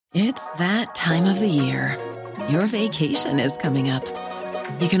It's that time of the year. Your vacation is coming up.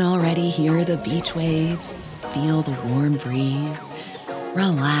 You can already hear the beach waves, feel the warm breeze,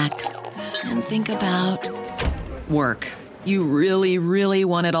 relax, and think about work. You really, really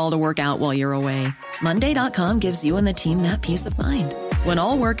want it all to work out while you're away. Monday.com gives you and the team that peace of mind. When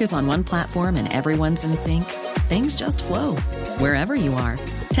all work is on one platform and everyone's in sync, things just flow. Wherever you are,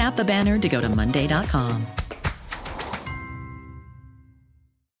 tap the banner to go to Monday.com.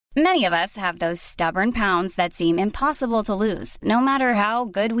 Many of us have those stubborn pounds that seem impossible to lose, no matter how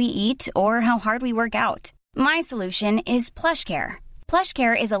good we eat or how hard we work out. My solution is PlushCare.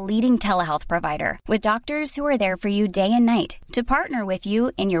 PlushCare is a leading telehealth provider with doctors who are there for you day and night to partner with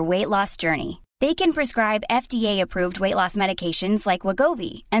you in your weight loss journey. They can prescribe FDA-approved weight loss medications like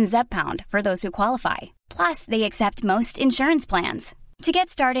Wegovy and Zepbound for those who qualify. Plus, they accept most insurance plans. To get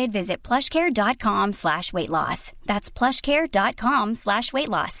started, visit plushcare.com/weightloss. That's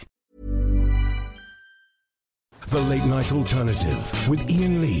plushcare.com/weightloss. The Late Night Alternative with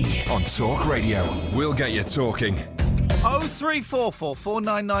Iain Lee on Talk Radio. We'll get you talking. 0344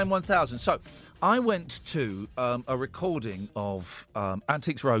 499 1000. So, I went to a recording of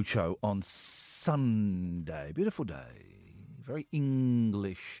Antiques Roadshow on Sunday. Beautiful day. Very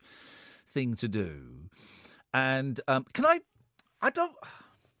English thing to do. And what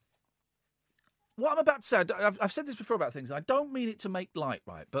I'm about to say, I've said this before about things, and I don't mean it to make light,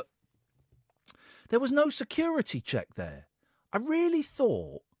 right? But there was no security check there. I really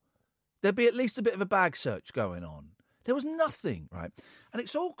thought there'd be at least a bit of a bag search going on. There was nothing, right? And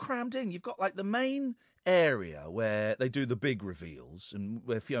it's all crammed in. You've got, like, the main area where they do the big reveals and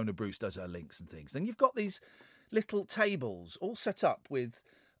where Fiona Bruce does her links and things. Then you've got these little tables all set up with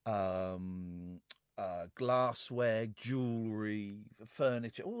glassware, jewellery,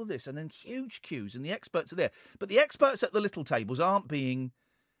 furniture, all of this, and then huge queues, and the experts are there. But the experts at the little tables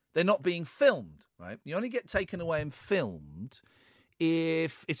they're not being filmed, right? You only get taken away and filmed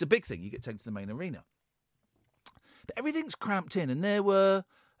if it's a big thing. You get taken to the main arena. But everything's cramped in, and there were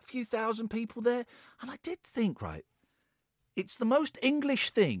a few thousand people there. And I did think, right, it's the most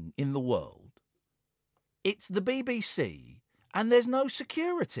English thing in the world. It's the BBC, and there's no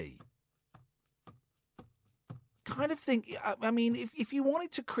security. Kind of think, I mean, if you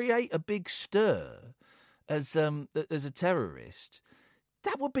wanted to create a big stir as a terrorist,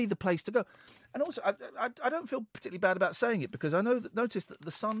 that would be the place to go. And also, I don't feel particularly bad about saying it, because I noticed that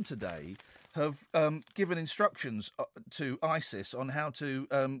The Sun today have given instructions to ISIS on how to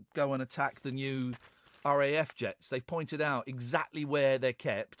go and attack the new RAF jets. They've pointed out exactly where they're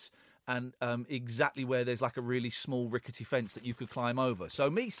kept and exactly where there's like a really small rickety fence that you could climb over. So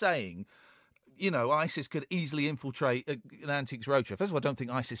me saying, you know, ISIS could easily infiltrate an Antiques Roadshow. First of all, I don't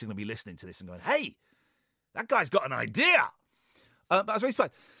think ISIS is going to be listening to this and going, hey, that guy's got an idea. But I was very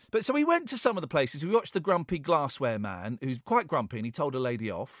surprised. But so we went to some of the places. We watched the grumpy glassware man, who's quite grumpy, and he told a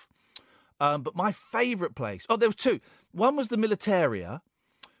lady off. But my favourite place... Oh, there was two. One was the Militaria,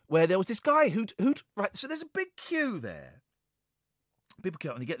 where there was this guy who'd... Right, so there's a big queue there. People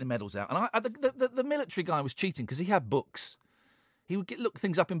go and they get the medals out. And the military guy was cheating because he had books. He would look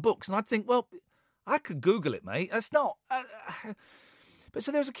things up in books. And I'd think, well, I could Google it, mate. That's not... But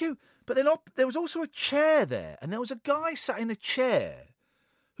so there was a queue. But then there was also a chair there. And there was a guy sat in a chair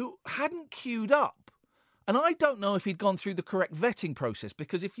who hadn't queued up. And I don't know if he'd gone through the correct vetting process,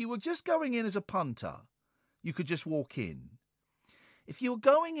 because if you were just going in as a punter, you could just walk in. If you were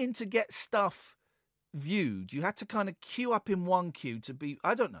going in to get stuff viewed, you had to kind of queue up in one queue to be...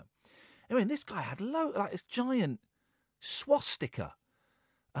 I don't know. I mean, this guy had like this giant swastika.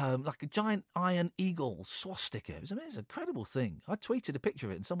 Like a giant iron eagle swastika. It was an incredible thing. I tweeted a picture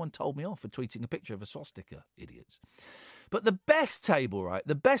of it and someone told me off for tweeting a picture of a swastika. Idiots. But the best table, right?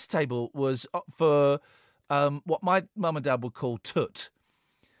 The best table was for what my mum and dad would call tut.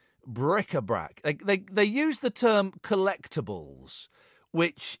 Bric-a-brac. They use the term collectibles,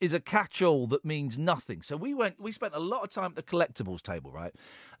 which is a catch-all that means nothing. So we spent a lot of time at the collectibles table, right?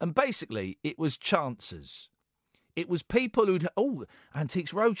 And basically it was chances. It was people who'd... Oh,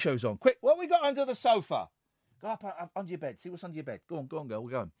 Antiques Roadshow's on. Quick, what we got under the sofa? Go up under your bed. See what's under your bed. Go on, girl.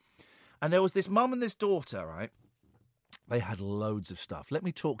 We're going. And there was this mum and this daughter, right? They had loads of stuff. Let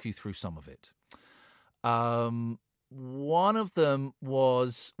me talk you through some of it. One of them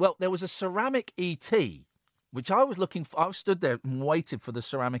was... Well, there was a ceramic E.T., which I was looking for. I was stood there and waited for the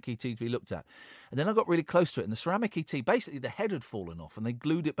ceramic E.T. to be looked at. And then I got really close to it. And the ceramic E.T., basically the head had fallen off and they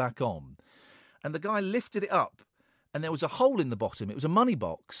glued it back on. And the guy lifted it up. And there was a hole in the bottom. It was a money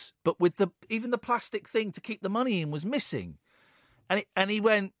box, but with even the plastic thing to keep the money in was missing. And he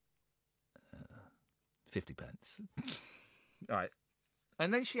went, 50 pence. All right.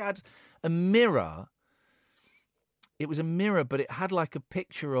 And then she had a mirror. It was a mirror, but it had like a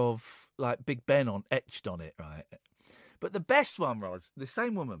picture of like Big Ben etched on it, right? But the best one was the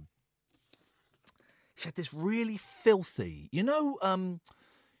same woman. She had this really filthy, the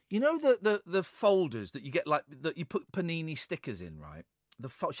folders that you get like that you put Panini stickers in, right?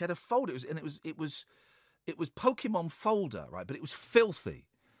 She had a folder, it was Pokemon folder, right? But it was filthy,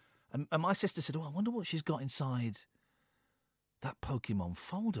 and my sister said, "Oh, I wonder what she's got inside that Pokemon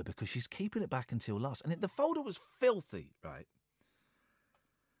folder because she's keeping it back until last." And the folder was filthy, right?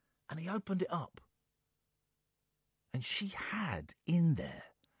 And he opened it up, and she had in there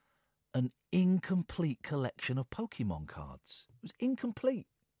an incomplete collection of Pokemon cards. It was incomplete.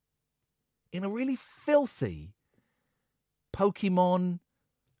 In a really filthy Pokemon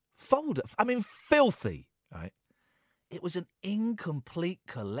folder. I mean, filthy, right? It was an incomplete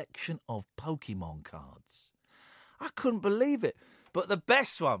collection of Pokemon cards. I couldn't believe it. But the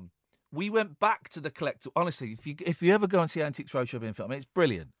best one, we went back to the collector. Honestly, if you ever go and see Antiques Roadshow being filmed, it's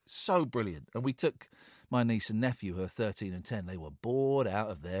brilliant. So brilliant. And we took my niece and nephew, who are 13 and 10. They were bored out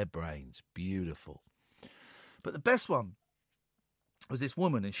of their brains. Beautiful. But the best one was this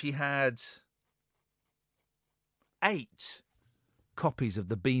woman, and she had 8 copies of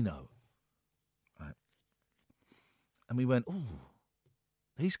the Beano. Right. And we went, ooh,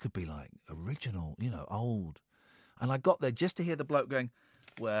 these could be like original, old. And I got there just to hear the bloke going,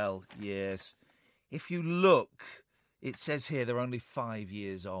 well, yes, if you look, it says here they're only 5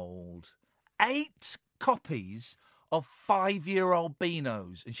 years old. 8 copies of 5-year-old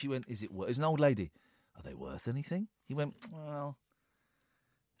Beanos. And she went, is it worth? As an old lady, are they worth anything? He went, well,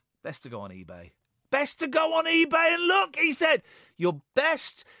 best to go on eBay. Best to go on eBay and look, he said. You're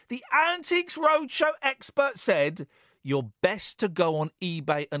best, the Antiques Roadshow expert said, you're best to go on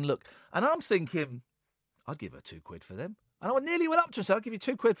eBay and look. And I'm thinking, I'd give her £2 for them. And I nearly went up to her and said, I'll give you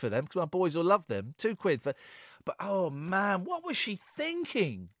 £2 for them because my boys will love them. £2 for... But, oh, man, what was she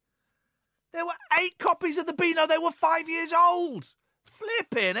thinking? There were 8 copies of the Beano. They were 5 years old.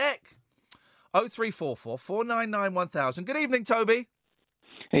 Flipping heck. 0344 499 1000. Good evening, Toby.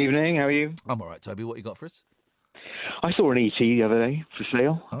 Evening, how are you? I'm all right, Toby. What you got for us? I saw an ET the other day for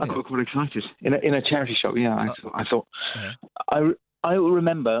sale. I got quite excited. In a charity shop, yeah. I thought... Yeah. I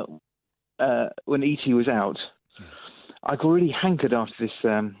remember when ET was out, I got really hankered after this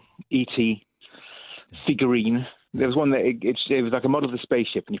ET figurine. There was one that it was like a model of the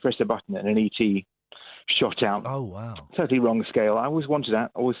spaceship, and you pressed a button and an ET shot out. Oh, wow. Totally wrong scale. I always wanted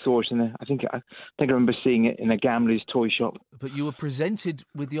that. I always saw it I think I remember seeing it in a gambler's toy shop. But you were presented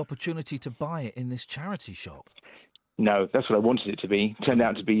with the opportunity to buy it in this charity shop. No, that's what I wanted it to be. It turned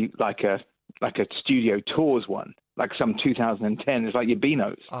out to be like a Studio Tours one, like some 2010. It's like your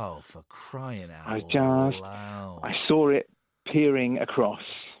Beanos. Oh, for crying out loud. I saw it peering across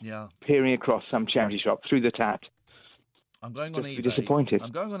some charity shop through the tat. I'm going on eBay. Disappointed.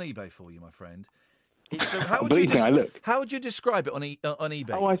 I'm going on eBay for you, my friend. So how would you describe it on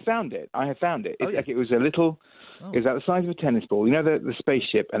eBay? Oh, I found it. I have found it. Like it was a little. It was about the size of a tennis ball. You know the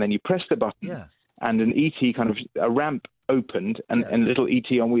spaceship, and then you press the button, and an ET a ramp opened, and a little ET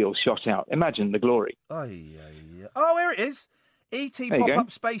on wheels shot out. Imagine the glory. Oh, here it is. ET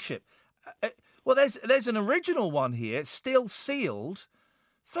pop-up spaceship. Well, there's an original one here, still sealed.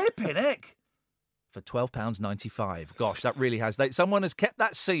 Flipping heck. For £12.95. Gosh, that really has. Someone has kept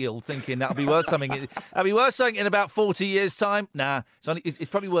that sealed, thinking that'll be worth something. That'll be worth something in about 40 years' time. Nah, it's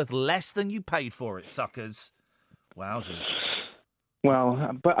probably worth less than you paid for it, suckers. Wowzers.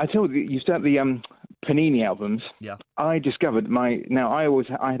 Well, but I told you start the Panini albums. Yeah. I discovered I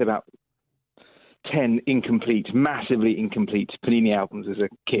had about 10 massively incomplete Panini albums as a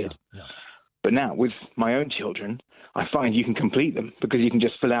kid. Yeah. But now with my own children, I find you can complete them because you can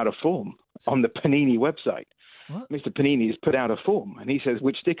just fill out a form on the Panini website. What? Mr. Panini has put out a form and he says,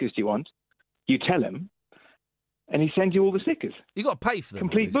 which stickers do you want? You tell him and he sends you all the stickers. You got to pay for them.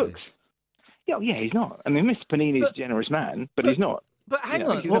 Complete books. Yeah, he's not. I mean, Mr. Panini is a generous man, but he's not. But hang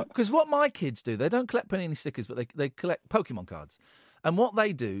on, because what my kids do, they don't collect Panini stickers, but they collect Pokemon cards. And what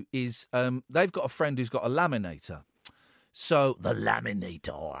they do is they've got a friend who's got a laminator. So the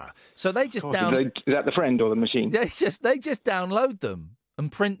laminator. So they just Is that the friend or the machine? They just download them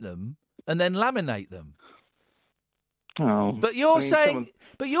and print them and then laminate them. Oh, but you're saying,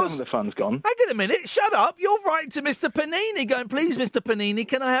 some of the fun's gone. Hang on a minute, shut up! You're writing to Mr. Panini, going, please, Mr. Panini,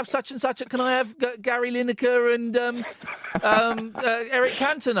 can I have such and such? Can I have Gary Lineker and Eric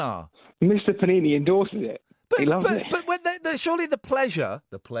Cantona? Mr. Panini endorses it. He loves it. But surely the pleasure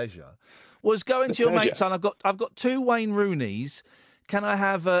was going to your mate, son. I've got 2 Wayne Rooneys. Can I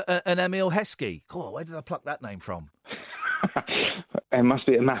have an Emil Heskey? God, where did I pluck that name from? It must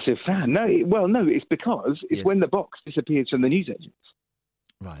be a massive fan. No, it's because it's when the box disappears from the newsagents.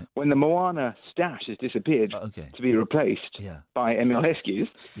 Right. When the Moana stash has disappeared to be replaced by Emil Heskey's,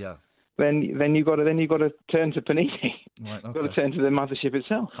 then you got to turn to Panini. Right. Okay. You've got to turn to the mothership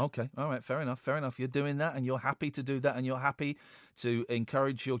itself. Okay. All right. Fair enough. You're doing that, and you're happy to do that, and you're happy to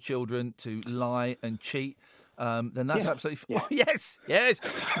encourage your children to lie and cheat. Then that's absolutely fine. Yeah. Yes.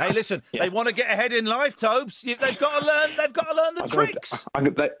 Hey, listen, they want to get ahead in life, Tobes. They've got to learn. They've got to learn the tricks.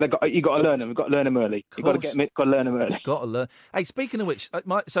 You got to learn them. You've got to learn them early. You've got to learn them early. Got to learn. Hey, speaking of which, it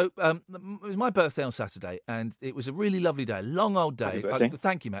was my birthday on Saturday, and it was a really lovely day, long old day.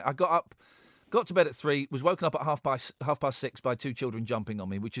 Thank you, mate. I got to bed at 3, was woken up at half past 6 by 2 children jumping on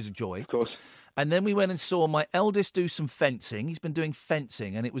me, which is a joy. Of course. And then we went and saw my eldest do some fencing. He's been doing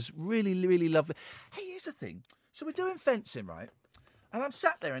fencing, and it was really, really lovely. Hey, here's the thing. So we're doing fencing, right? And I'm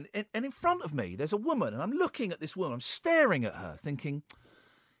sat there, and in front of me, there's a woman, and I'm looking at this woman. I'm staring at her, thinking,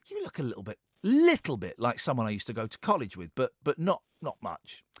 you look a little bit like someone I used to go to college with, but not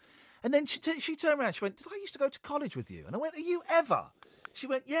much. And then she turned around, she went, did I used to go to college with you? And I went, are you ever? She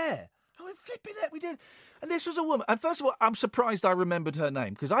went, yeah. I went, flipping it, we did. And this was a woman. And first of all, I'm surprised I remembered her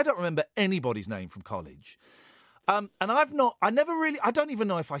name, because I don't remember anybody's name from college. And I don't even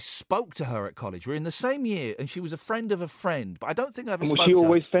know if I spoke to her at college. We're in the same year, and she was a friend of a friend, but I don't think I ever spoke to her. Was she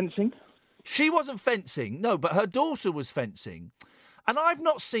always fencing? She wasn't fencing, no, but her daughter was fencing. And I've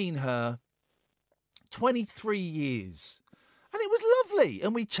not seen her 23 years. And it was lovely.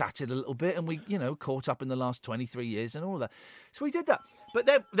 And we chatted a little bit, and we, caught up in the last 23 years and all that. So we did that. But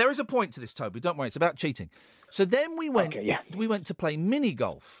there is a point to this, Toby. Don't worry, it's about cheating. So then we went to play mini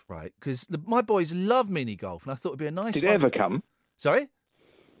golf, right? Because my boys love mini golf, and I thought it'd be a nice. Did it ever come? Sorry?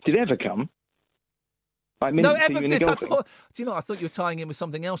 Did it ever come? Like no, ever did. I thought you were tying in with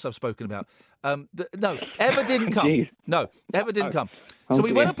something else I've spoken about. No, ever didn't come. No, ever didn't come. So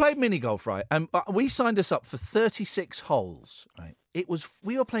we went and played mini golf, right? And we signed us up for 36 holes, right?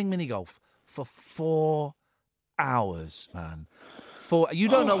 We were playing mini golf for 4 hours, man. You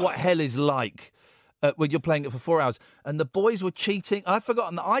don't know what hell is like when you're playing it for 4 hours. And the boys were cheating. I've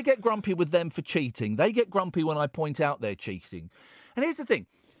forgotten that I get grumpy with them for cheating. They get grumpy when I point out they're cheating. And here's the thing.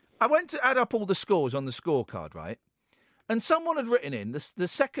 I went to add up all the scores on the scorecard, right? And someone had written in the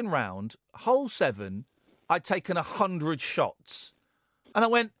second round, hole 7, I'd taken 100 shots. And I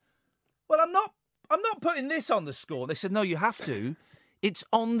went, well, I'm not putting this on the score. They said, no, you have to. It's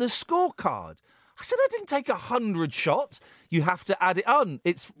on the scorecard. I said, I didn't take 100 shots. You have to add it on.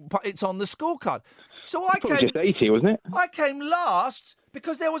 It's on the scorecard. So I came just 80, wasn't it? I came last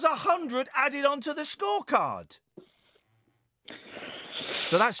because there was 100 added onto the scorecard.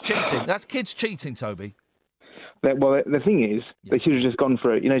 So that's cheating. That's kids cheating, Toby. Well, the thing is, they should have just gone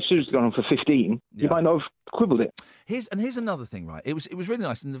for it. Should have just gone for 15. You might not have quibbled it. Here's another thing, right? It was really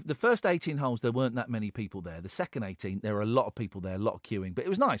nice. In the first 18 holes, there weren't that many people there. The second 18, there were a lot of people there, a lot of queuing. But it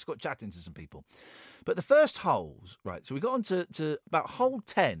was nice. Got chatting to some people. But the first holes, right? So we got on to about hole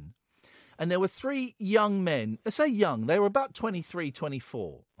 10, and there were 3 young men. I say young. They were about 23,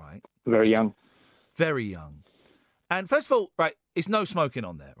 24, right? Very young. Very young. And first of all, right, it's no smoking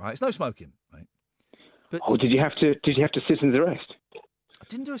on there, right? It's no smoking, right? But did you have to citizen's arrest? I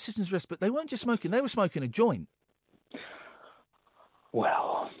didn't do a citizen's arrest, but they weren't just smoking; they were smoking a joint.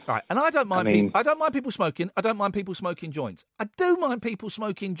 Well, right, and I don't mind. I don't mind people smoking. I don't mind people smoking joints. I do mind people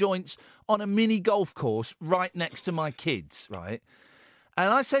smoking joints on a mini golf course right next to my kids, right? And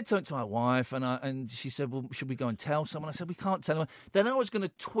I said something to my wife, and she said, "Well, should we go and tell someone?" I said, "We can't tell anyone." Then I was going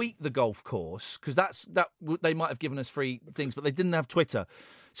to tweet the golf course because they might have given us free things, but they didn't have Twitter.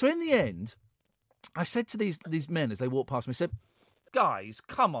 So in the end, I said to these men as they walked past me, I said, "Guys,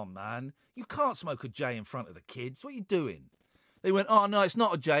 come on, man! You can't smoke a J in front of the kids. What are you doing?" They went, "Oh no, it's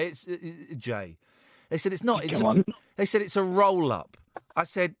not a J. It's a J." They said, "It's not." They said it's a roll up. I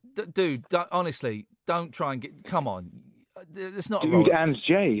said, "Dude, honestly, don't try and get. Come on." It's not a roll-up. Dude and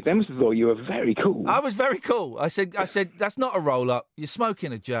Jay, they must have thought you were very cool. I was very cool. I said, that's not a roll-up. You're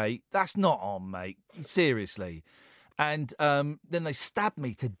smoking a J. That's not on, mate. Seriously. And then they stabbed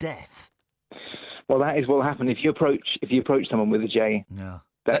me to death. Well, that is what will happen if you approach someone with a J. Yeah.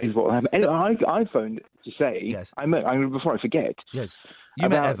 That is what will happen. And I phoned to say, yes. Before I forget, yes, you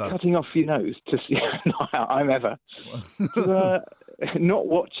met Eva. Cutting off your nose to see. No, I'm Eva. Not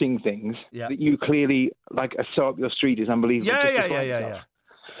watching things that you clearly like. So up your street is unbelievable. Yeah.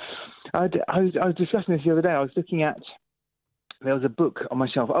 I was discussing this the other day. I was looking at. There was a book on my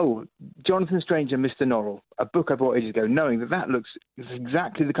shelf. Oh, Jonathan Strange and Mr. Norrell, a book I bought ages ago, knowing that looks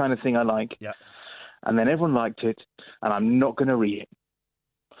exactly the kind of thing I like. Yeah. And then everyone liked it, and I'm not going to read it.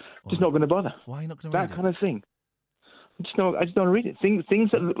 Just not going to bother. Why are you not going to read it? That kind of thing. I just don't want to read it. Things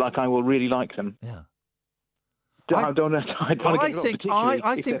that look like I will really like them. Yeah. I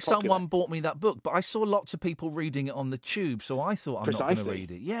think someone bought me that book, but I saw lots of people reading it on the tube, so I thought I'm not going to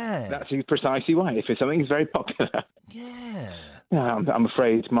read it. Yeah. That's precisely why. If something's very popular. Yeah. I'm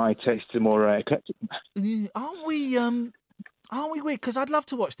afraid my tastes are more eclectic. Aren't we weird? Because I'd love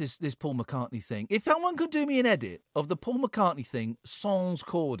to watch this Paul McCartney thing. If someone could do me an edit of the Paul McCartney thing, sans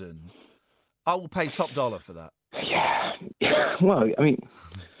cordon, I will pay top dollar for that. Yeah. Well, I mean,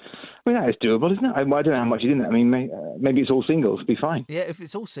 that is doable, isn't it? I don't know how much is in it. I mean, maybe it's all singles. It'll be fine. Yeah, if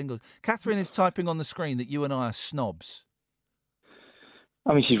it's all singles. Catherine is typing on the screen that you and I are snobs.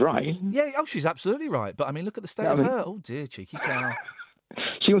 I mean, she's right. Yeah, she's absolutely right. But, I mean, look at the state of her. Oh, dear, cheeky cow.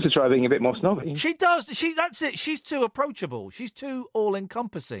 She wants to try being a bit more snobby. She does. That's it. She's too approachable. She's too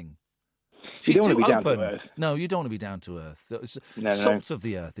all-encompassing. She's you don't too want to be open. Down to earth. No, you don't want to be down to earth. No. Salt of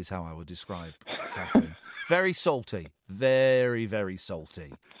the earth is how I would describe Catherine. Very salty. Very, very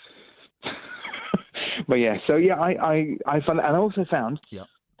salty. But yeah, so yeah, I found that, and I also found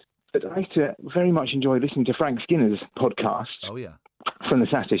that I used to very much enjoy listening to Frank Skinner's podcast. Oh yeah, from the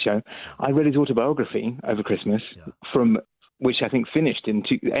Saturday Show. I read his autobiography over Christmas, from which I think ended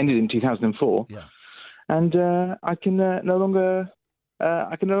in 2004. Yeah, and I can no longer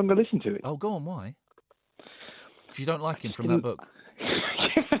listen to it. Oh, go on, why? Because you don't like him from that book.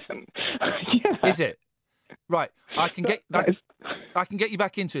 Yeah. Is it? Right, I can get you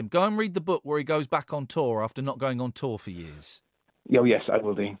back into him. Go and read the book where he goes back on tour after not going on tour for years. Oh yes, I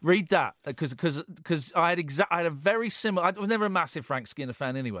will do. Read that because I had a very similar. I was never a massive Frank Skinner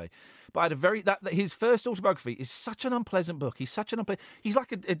fan anyway, but I had his first autobiography is such an unpleasant book. He's like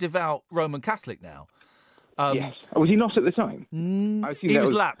a devout Roman Catholic now. Yes. Was he not at the time? He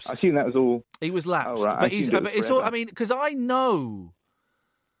was lapsed. I assume that was all. He was lapsed. Oh, right. But it's all. I mean, because I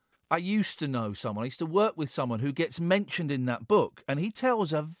used to know someone. I used to work with someone who gets mentioned in that book, and he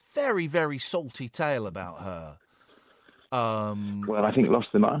tells a very, very salty tale about her. Well, I think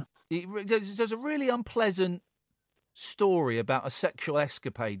lost them are. There's a really unpleasant story about a sexual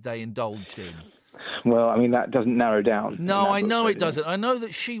escapade they indulged in. Well, I mean, that doesn't narrow down. No, I know it doesn't. I know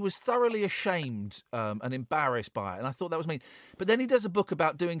that she was thoroughly ashamed and embarrassed by it, and I thought that was mean. But then he does a book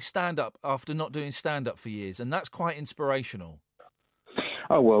about doing stand-up after not doing stand-up for years, and that's quite inspirational.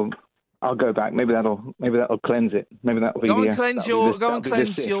 Oh, well, I'll go back. Maybe that'll cleanse it. Maybe that'll be go and cleanse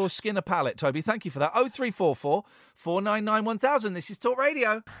your Skinner palate, Toby. Thank you for that. 0344 499 1000. This is Talk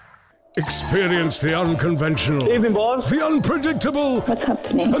Radio. Experience the unconventional. Evening, boss. The unpredictable. What's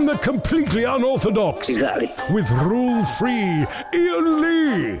happening? And the completely unorthodox. Exactly. With rule-free Iain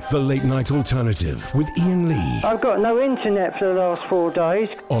Lee. The Late Night Alternative with Iain Lee. I've got no internet for the last 4 days.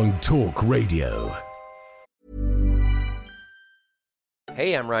 On Talk Radio.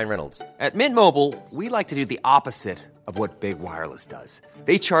 Hey, I'm Ryan Reynolds. At Mint Mobile, we like to do the opposite of what Big Wireless does.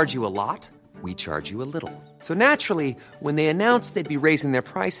 They charge you a lot, we charge you a little. So naturally, when they announced they'd be raising their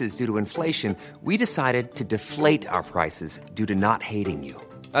prices due to inflation, we decided to deflate our prices due to not hating you.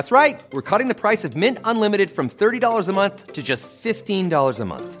 That's right. We're cutting the price of Mint Unlimited from $30 a month to just $15 a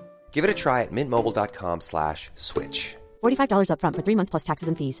month. Give it a try at mintmobile.com/switch. $45 up front for 3 months plus taxes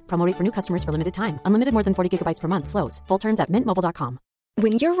and fees. Promo rate for new customers for limited time. Unlimited more than 40 gigabytes per month. Slows full terms at mintmobile.com.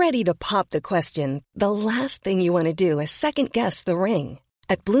 When you're ready to pop the question, the last thing you want to do is second-guess the ring.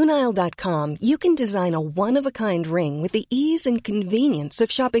 At BlueNile.com, you can design a one-of-a-kind ring with the ease and convenience of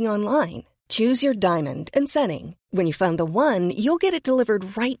shopping online. Choose your diamond and setting. When you find the one, you'll get it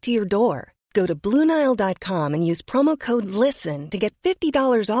delivered right to your door. Go to BlueNile.com and use promo code LISTEN to get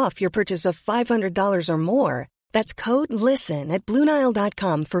 $50 off your purchase of $500 or more. That's code LISTEN at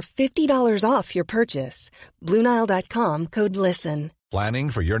BlueNile.com for $50 off your purchase. BlueNile.com, code LISTEN. Planning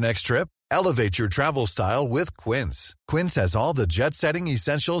for your next trip? Elevate your travel style with Quince. Quince has all the jet-setting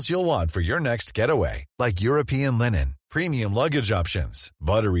essentials you'll want for your next getaway, like European linen, premium luggage options,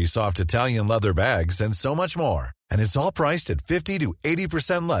 buttery soft Italian leather bags, and so much more. And it's all priced at 50 to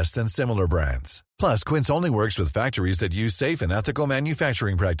 80% less than similar brands. Plus, Quince only works with factories that use safe and ethical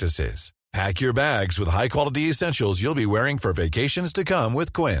manufacturing practices. Pack your bags with high-quality essentials you'll be wearing for vacations to come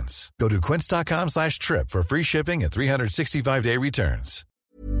with Quince. Go to quince.com/trip for free shipping and 365-day returns.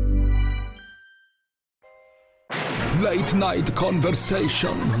 Late night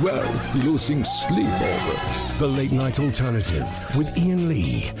conversation worth losing sleep over. The Late Night Alternative with Iain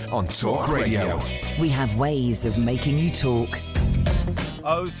Lee. On Talk Radio. We have ways of making you talk.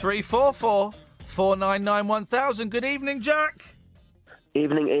 0344 499 1000. Good evening, Jack.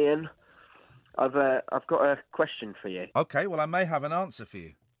 Evening, Ian. I've got a question for you. Okay, well, I may have an answer for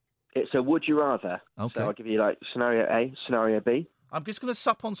you. It's a would you rather. Okay. So I'll give you like scenario A, scenario B. I'm just going to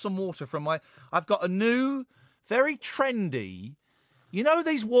sup on some water from I've got a new very trendy. You know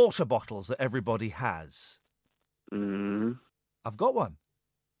these water bottles that everybody has? Mm. I've got one.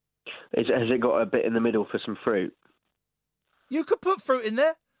 Has it got a bit in the middle for some fruit? You could put fruit in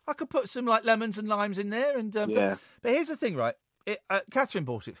there. I could put some like lemons and limes in there, and Yeah. But here's the thing, right? Catherine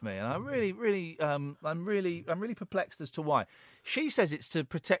bought it for me, and I'm really perplexed as to why. She says it's to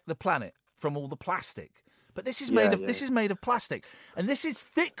protect the planet from all the plastic, but this is this is made of plastic, and this is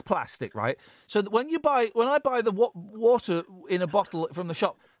thick plastic, right? So that when I buy the water in a bottle from the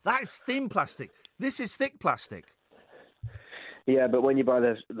shop, that's thin plastic. This is thick plastic. Yeah, but when you buy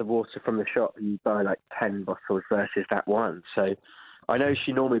the water from the shop, you buy like 10 bottles versus that one. So I know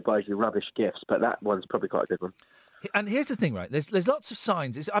she normally buys you rubbish gifts, but that one's probably quite a good one. And here's the thing, right? There's lots of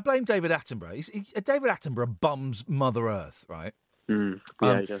signs. I blame David Attenborough. David Attenborough bums Mother Earth, right?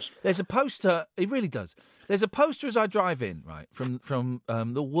 Yeah, he does. There's a poster. He really does. There's a poster as I drive in, right, from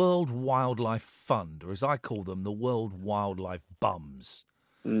the World Wildlife Fund, or as I call them, the World Wildlife Bums.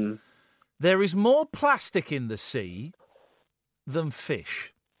 Mm. There is more plastic in the sea than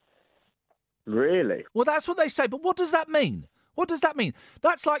fish. Really? Well, that's what they say, but what does that mean? What does that mean?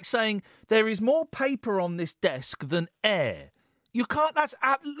 That's like saying there is more paper on this desk than air. You can't. That's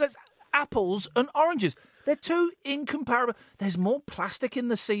apples and oranges. They're too incomparable. There's more plastic in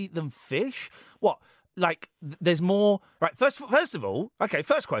the sea than fish. What? Like there's more. Right. First of all, okay.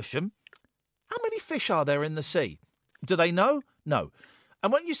 First question: how many fish are there in the sea? Do they know? No.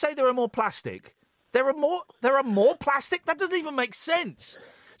 And when you say there are more plastic, there are more plastic. That doesn't even make sense.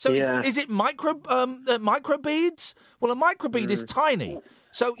 So is it microbeads? Well, a microbead is tiny.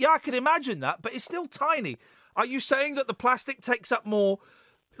 So, yeah, I could imagine that, but it's still tiny. Are you saying that the plastic takes up more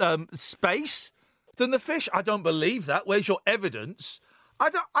space than the fish? I don't believe that. Where's your evidence?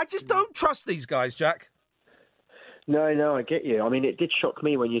 I just don't trust these guys, Jack. No, I get you. I mean, it did shock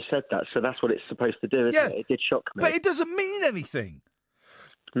me when you said that, so that's what it's supposed to do, isn't it? It did shock me. But it doesn't mean anything.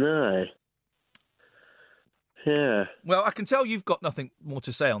 No. Yeah. Well, I can tell you've got nothing more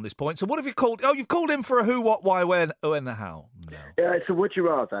to say on this point. So what have you called? Oh, you've called in for a who, what, why, when, and the how. No. Yeah, it's a would you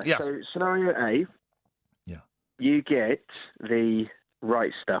rather. Yes. So scenario A. Yeah. You get the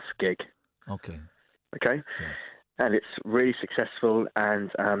Right Stuff gig. Okay. Okay? Yeah. And it's really successful, and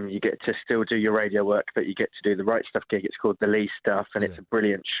you get to still do your radio work, but you get to do the Right Stuff gig. It's called The Lee Stuff, and it's a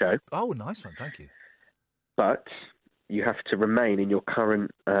brilliant show. Oh, nice one. Thank you. But you have to remain in your current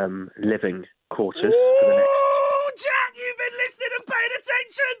living quarters. Oh, Jack, you've been listening and paying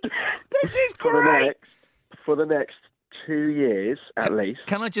attention. This is great. For the next 2 years, at least.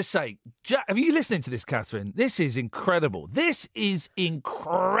 Can I just say, Jack, have you listened to this, Catherine? This is incredible. This is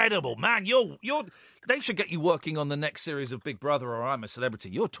incredible. Man, they should get you working on the next series of Big Brother or I'm a Celebrity.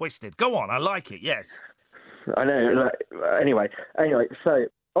 You're twisted. Go on, I like it, yes. I know. Anyway, so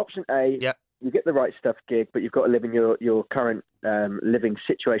option A, you get the Right Stuff gig, but you've got to live in your current living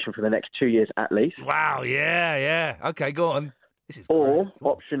situation for the next 2 years at least. Wow, yeah. Okay, go on. This is or great.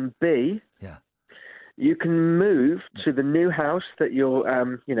 Option B, you can move to the new house that you're,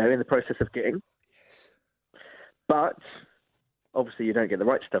 in the process of getting. Yes. But obviously you don't get the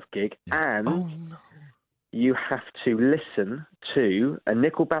Right Stuff gig, and you have to listen to a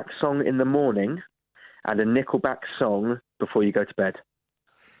Nickelback song in the morning and a Nickelback song before you go to bed.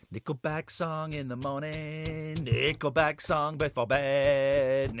 Nickelback song in the morning, Nickelback song before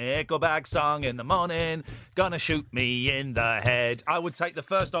bed, Nickelback song in the morning, gonna shoot me in the head. I would take the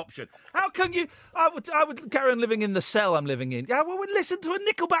first option. How can you? I would carry on living in the cell I'm living in. I would listen to a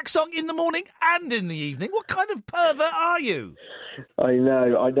Nickelback song in the morning and in the evening. What kind of pervert are you? I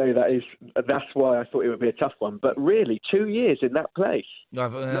know. That's why I thought it would be a tough one. But really, 2 years in that place. No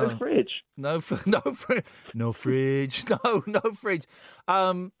fridge. No fridge. No fridge.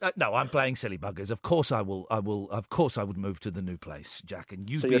 No, I'm playing silly buggers. Of course I will. Of course I would move to the new place, Jack. And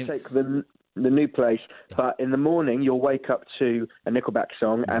you. So you'll take the new place, but in the morning you'll wake up to a Nickelback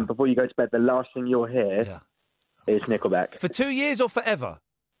song, and before you go to bed, the last thing you'll hear is Nickelback. For 2 years or forever?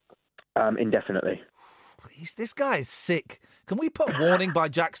 Indefinitely. This guy is sick. Can we put warning by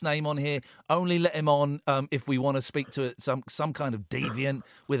Jack's name on here? Only let him on if we want to speak to some kind of deviant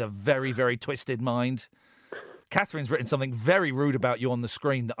with a very, very twisted mind. Catherine's written something very rude about you on the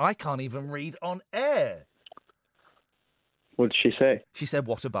screen that I can't even read on air. What did she say? She said,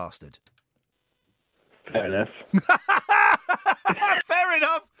 "What a bastard." Fair enough. Fair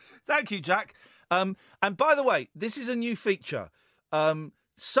enough. Thank you, Jack. And by the way, this is a new feature.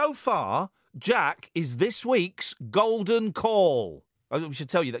 So far, Jack is this week's golden call. We should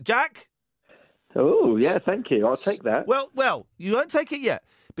tell you that. Jack? Oh, yeah, thank you. I'll take that. Well, you won't take it yet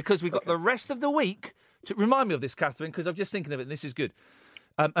because we've got the rest of the week to remind me of this, Catherine, because I'm just thinking of it and this is good.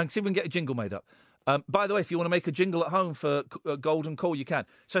 And see if we can get a jingle made up. By the way, if you want to make a jingle at home for Golden Call, you can.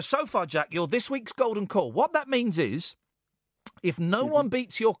 So far, Jack, you're this week's Golden Call. What that means is, if no one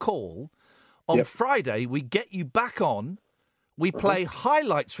beats your call, on Friday, we get you back on, we play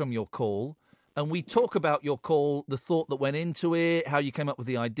highlights from your call, and we talk about your call, the thought that went into it, how you came up with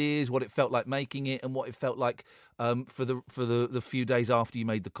the ideas, what it felt like making it, and what it felt like for the few days after you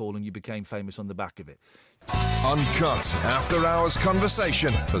made the call and you became famous on the back of it. Uncut after-hours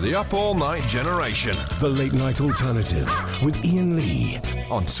conversation for the up-all-night generation. The Late Night Alternative with Iain Lee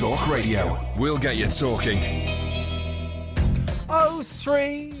on Talk Radio. We'll get you talking.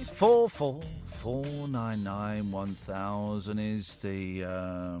 0344 499 1000 is the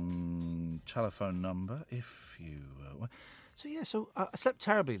telephone number. If you so I slept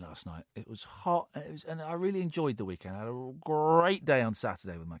terribly last night. It was hot, and I really enjoyed the weekend. I had a great day on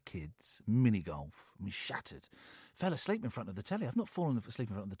Saturday with my kids, mini golf. I mean, shattered. Fell asleep in front of the telly. I've not fallen asleep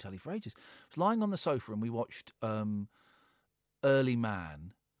in front of the telly for ages. I was lying on the sofa and we watched Early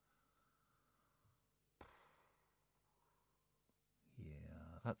Man.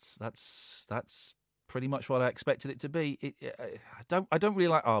 That's pretty much what I expected it to be. I don't really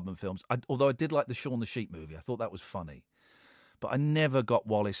like Aardman films, although I did like the Shaun the Sheep movie. I thought that was funny, but I never got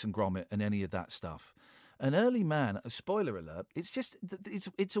Wallace and Gromit and any of that stuff. An Early Man, a spoiler alert,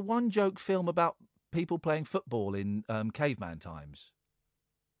 it's a one joke film about people playing football in caveman times.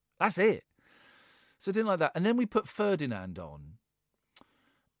 That's it. So I didn't like that. And then we put Ferdinand on,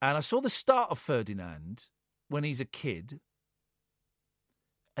 and I saw the start of Ferdinand when he's a kid.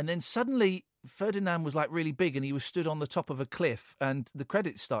 And then suddenly Ferdinand was like really big and he was stood on the top of a cliff and the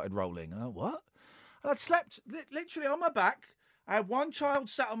credits started rolling. And I went, what? And I'd slept literally on my back. I had one child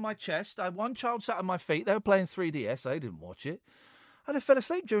sat on my chest. I had one child sat on my feet. They were playing 3DS. I didn't watch it. And I fell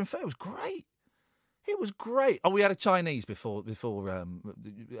asleep during it. Was great. It was great. Oh, we had a Chinese before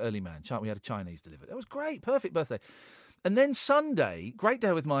Early Man. We had a Chinese delivered. It was great. Perfect birthday. And then Sunday, great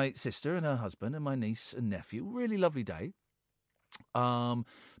day with my sister and her husband and my niece and nephew. Really lovely day.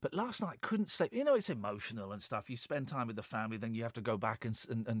 But last night couldn't sleep. You know, it's emotional and stuff. You spend time with the family, then you have to go back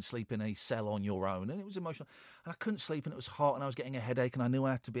and sleep in a cell on your own. And it was emotional. And I couldn't sleep and it was hot and I was getting a headache and I knew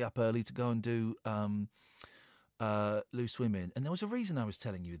I had to be up early to go and do loose women. And there was a reason I was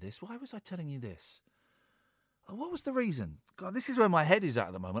telling you this. Why was I telling you this? Oh, what was the reason? God, this is where my head is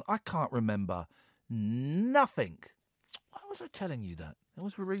at the moment. I can't remember nothing. Why was I telling you that? There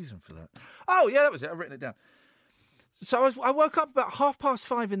was a reason for that. Oh, yeah, that was it. I've written it down. So I woke up about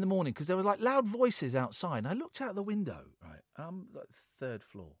 5:30 in the morning because there were like loud voices outside. And I looked out the window, right? I'm like third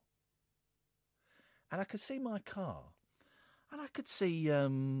floor. And I could see my car. And I could see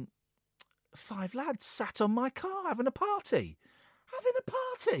 5 lads sat on my car having a party.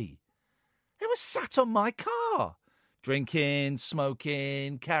 They were sat on my car. Drinking,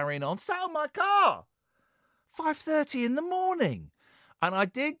 smoking, carrying on. Sat on my car. 5:30 in the morning. And I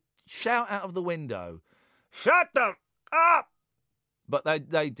did shout out of the window, "Shut the up!" But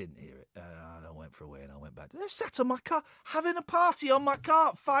they didn't hear it. And I went for a wee and I went back. They sat on my car, having a party on my car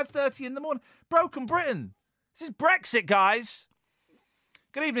at 5:30 in the morning. Broken Britain. This is Brexit, guys.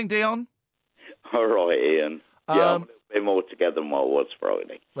 Good evening, Dion. All right, Ian. Yeah, I'm a little bit more together than what I was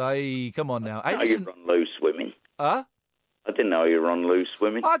Friday. Hey, come on now. I know you're on Loose Women. Huh? I didn't know you were on Loose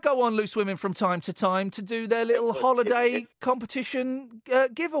Women. I go on Loose Women from time to time to do their little holiday competition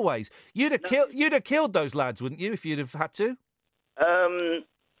giveaways. You'd have killed those lads, wouldn't you, if you'd have had to? I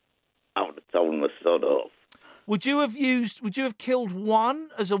would have told them to sod off. Would you have killed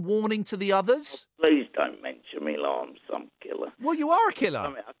one as a warning to the others? Oh, please don't mention me like I'm some killer. Well, you are a killer. I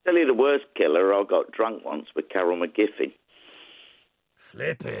mean, I'll tell you the worst killer. I got drunk once with Carol McGiffin.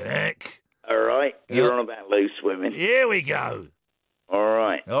 Flippin' heck. All right, you're on about Loose Women. Here we go. All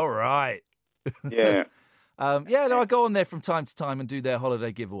right. Yeah. I go on there from time to time and do their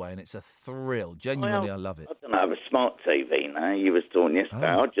holiday giveaway, and it's a thrill. Genuinely, I love it. I don't have a smart TV now. You was talking yesterday.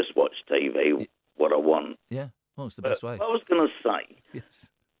 I just watch TV, what I want. Yeah, well, it's the best way. I was going to say, yes,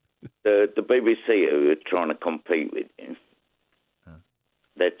 the BBC who are trying to compete with you,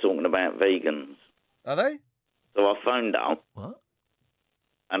 they're talking about vegans. Are they? So I phoned up. What?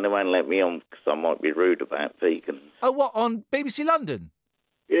 And they won't let me on because I might be rude about vegans. Oh, what, on BBC London?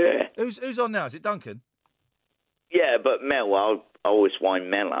 Yeah. Who's on now? Is it Duncan? Yeah, but Mel, I always wind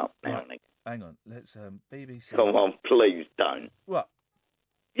Mel up now and again. Hang on, let's BBC. Come on, please don't. What?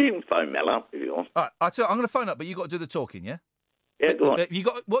 You can phone Mel up if you want. All right, I'm going to phone up, but you've got to do the talking, yeah? Yeah, go on.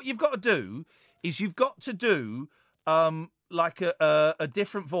 What you've got to do is you've got to do like a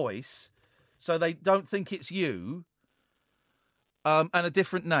different voice so they don't think it's you. And a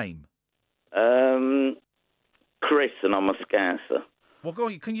different name. Chris, and I'm a Scouser. Well, go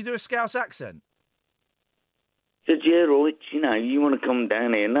on. Can you do a Scouse accent? Said, yeah, right, you want to come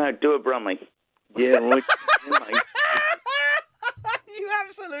down here? No, do a brummie. Yeah, right. You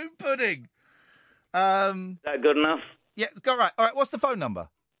absolute pudding. Is that good enough? Yeah, all right. What's the phone number?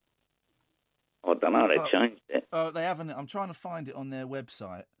 I don't know. They changed it. Oh, they haven't. I'm trying to find it on their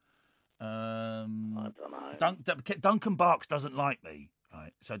website. I don't know. Duncan Barks doesn't like me,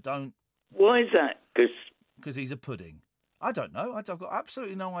 right? So don't. Why is that? Because he's a pudding. I don't know. I've got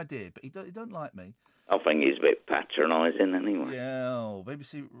absolutely no idea, but he don't like me. I think he's a bit patronising anyway. Yeah,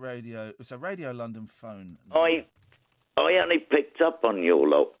 BBC Radio. It's a Radio London phone. I only picked up on your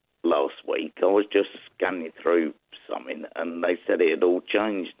lot last week. I was just scanning through something, and they said it had all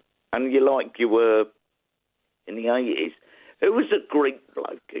changed. And you were in the 80s. Who was the Greek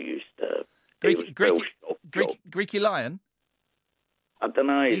bloke who used to... Greeky Lion? I don't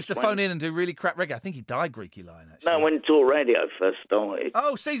know. He used to phone in and do really crap reggae. I think he died, Greeky Lion, actually. No, when Talk Radio first started.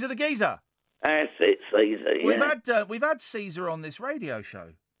 Oh, Caesar the Geezer. That's it, Caesar, yeah. We've had Caesar on this radio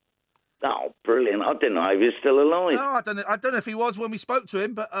show. Oh, brilliant. I didn't know he was still alive. No, I don't know if he was when we spoke to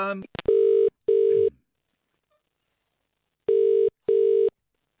him, but...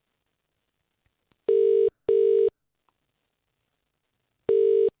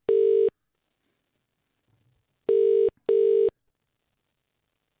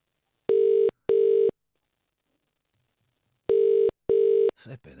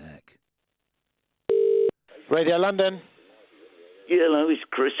 Flippin' heck. Radio London. Yeah, hello, it's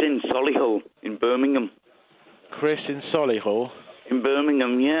Chris in Solihull in Birmingham. Chris in Solihull? In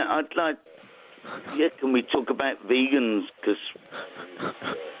Birmingham, yeah. I'd like... Yeah, can we talk about vegans? Because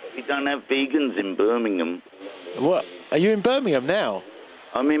we don't have vegans in Birmingham. What? Are you in Birmingham now?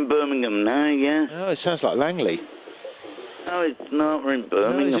 I'm in Birmingham now, yeah. Oh, it sounds like Langley. No, it's not. We're in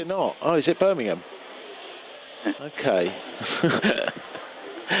Birmingham. No, is it not? Oh, is it Birmingham? Okay.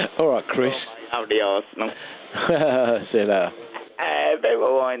 All right, Chris. Out the Arsenal. See you later.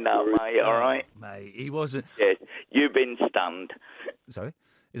 People wind up, mate, all right? Mate, he wasn't... Yes, you've been stunned. Sorry?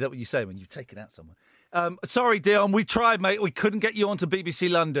 Is that what you say when you've taken out someone? Sorry, Dion, we tried, mate. We couldn't get you onto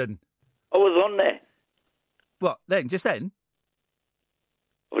BBC London. I was on there. What, then? Just then?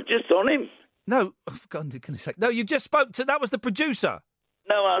 I was just on him. No, for goodness sake. No, you just spoke to... That was the producer.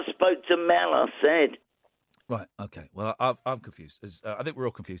 No, I spoke to Mel, I said. Right, OK. Well, I'm confused. I think we're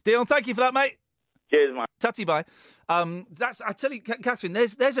all confused. Dion, thank you for that, mate. Cheers, mate. Tutty bye. I tell you, Catherine,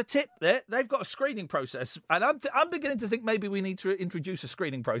 there's a tip there. They've got a screening process, and I'm beginning to think maybe we need to introduce a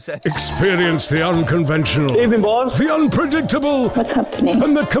screening process. Experience the unconventional, Evening, boss. the unpredictable, What's happening?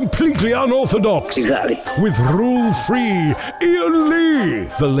 and the completely unorthodox. Exactly. With rule-free Iain Lee,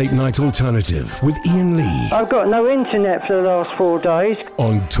 the late-night alternative with Iain Lee I've got no internet for the last 4 days.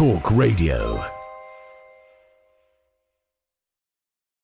 on Talk Radio.